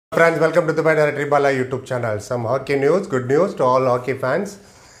Friends, welcome to the Tribala YouTube channel. Some hockey news, good news to all hockey fans.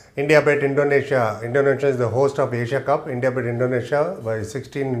 India beat Indonesia. Indonesia is the host of Asia Cup. India beat Indonesia by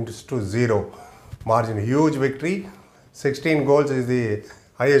 16-0 margin. Huge victory. 16 goals is the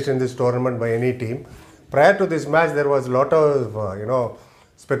highest in this tournament by any team. Prior to this match, there was a lot of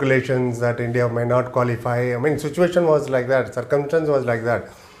speculations that India may not qualify. I mean, situation was like that. Circumstance was like that.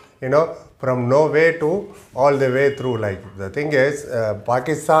 From no way to all the way through. Like the thing is,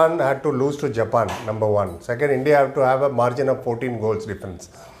 Pakistan had to lose to Japan, number one. Second, India had to have a margin of 14 goals difference.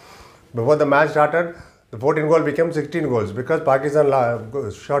 Before the match started, the 14 goal became 16 goals because Pakistan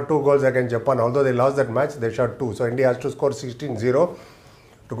shot 2 goals against Japan. Although they lost that match, they shot 2. So India has to score 16-0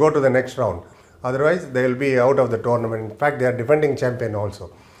 to go to the next round. Otherwise, they will be out of the tournament. In fact, they are defending champion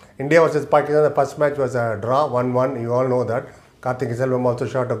also. India versus Pakistan, the first match was a draw, 1-1. You all know that. Karthik Selvam also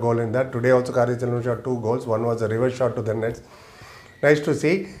shot a goal in that. Today also Karthik Selvam shot 2 goals. One was a reverse shot to the nets. Nice to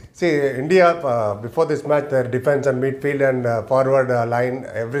see. See, India, before this match, their defense and midfield and forward line,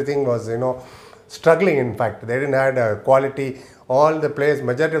 everything was, struggling in fact. They didn't have quality. All the players,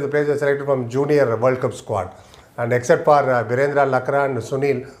 majority of the players were selected from junior World Cup squad. And except for Virendra, Lakra and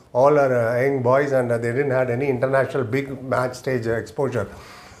Sunil, all are young boys and they didn't have any international big match stage exposure.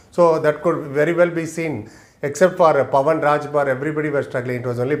 So that could very well be seen. Except for Pawan Rajbar, everybody was struggling. It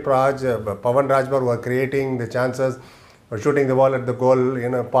was only Pawan Rajbar were creating the chances, shooting the ball at the goal,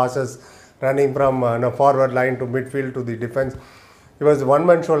 passes, running from forward line to midfield to the defense. It was a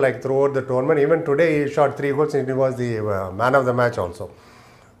one-man show like throughout the tournament. Even today he shot 3 goals and he was the man of the match also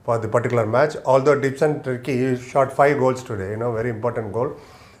for the particular match. Although Dipson Turkey, he shot 5 goals today, very important goal.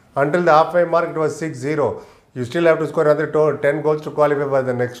 Until the halfway mark it was 6-0. You still have to score another 10 goals to qualify for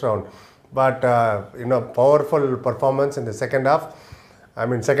the next round. But, powerful performance in the second half. I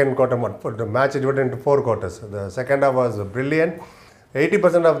mean, second quarter, the match is divided into 4 quarters. The second half was brilliant.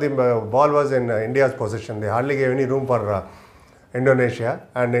 80% of the ball was in India's possession. They hardly gave any room for Indonesia.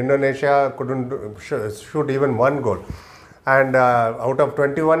 And Indonesia couldn't shoot even 1 goal. And out of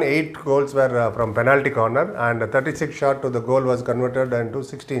 21, 8 goals were from penalty corner. And 36 shot to the goal was converted into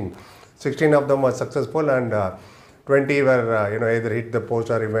 16. 16 of them were successful and 20 were either hit the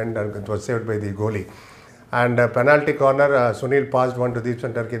post or event and it was saved by the goalie. And penalty corner, Sunil passed one to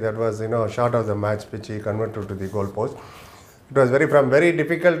Dipson Turkey. That was shot of the match which he converted to the goal post. It was very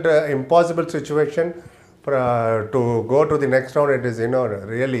difficult, impossible situation to go to the next round. It is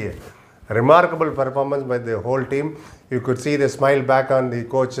really remarkable performance by the whole team. You could see the smile back on the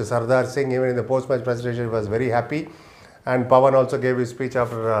coach Sardar Singh. Even in the post-match presentation, he was very happy. And Pawan also gave his speech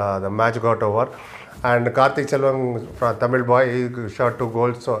after the match got over. And Karthik Selvam, from Tamil boy, he shot 2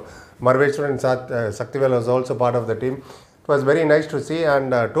 goals. So Marveshwar and Saktivel was also part of the team. It was very nice to see.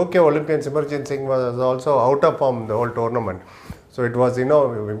 And Tokyo Olympian Simranjit Singh was also out of form the whole tournament. So it was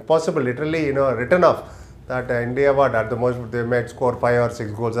impossible, literally written off that India at the most they might score 5 or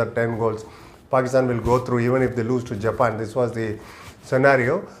 6 goals or 10 goals. Pakistan will go through even if they lose to Japan. This was the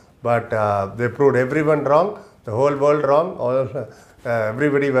scenario. But they proved everyone wrong, the whole world wrong.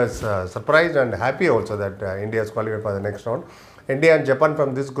 Everybody was surprised and happy also that India is qualified for the next round. India and Japan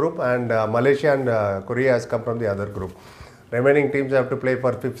from this group and Malaysia and Korea has come from the other group. Remaining teams have to play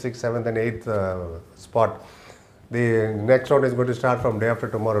for 5th, 6th, 7th and 8th spot. The next round is going to start from day after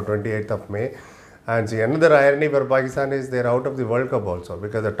tomorrow, 28th of May. And see, another irony for Pakistan is they are out of the World Cup also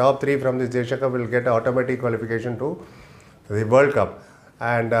because the top 3 from this Asia Cup will get automatic qualification to the World Cup.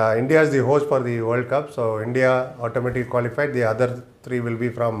 And India is the host for the World Cup, so India automatically qualified. The other 3 will be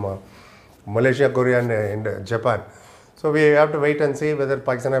from Malaysia, Korea and Japan. So we have to wait and see whether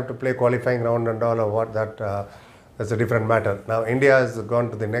Pakistan have to play qualifying round and all or what. That's a different matter. Now India has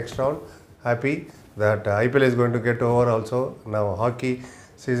gone to the next round. Happy that IPL is going to get over also. Now hockey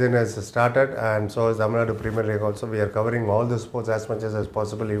season has started and so is Tamil Nadu Premier League also. We are covering all the sports as much as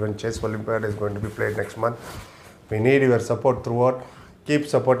possible. Even Chess Olympiad is going to be played next month. We need your support throughout. Keep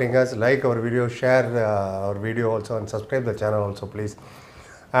supporting us, like our video, share our video also and subscribe the channel also please.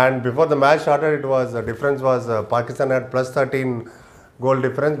 And before the match started, the difference was Pakistan had plus 13 goal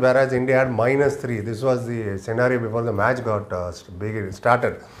difference whereas India had minus 3. This was the scenario before the match got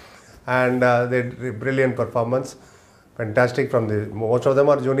started. And they did brilliant performance, fantastic from most of them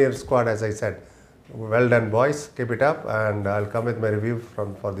are junior squad as I said. Well done boys, keep it up and I'll come with my review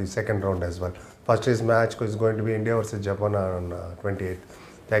for the second round as well. First match is going to be India versus Japan on 28th.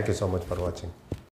 Thank you so much for watching.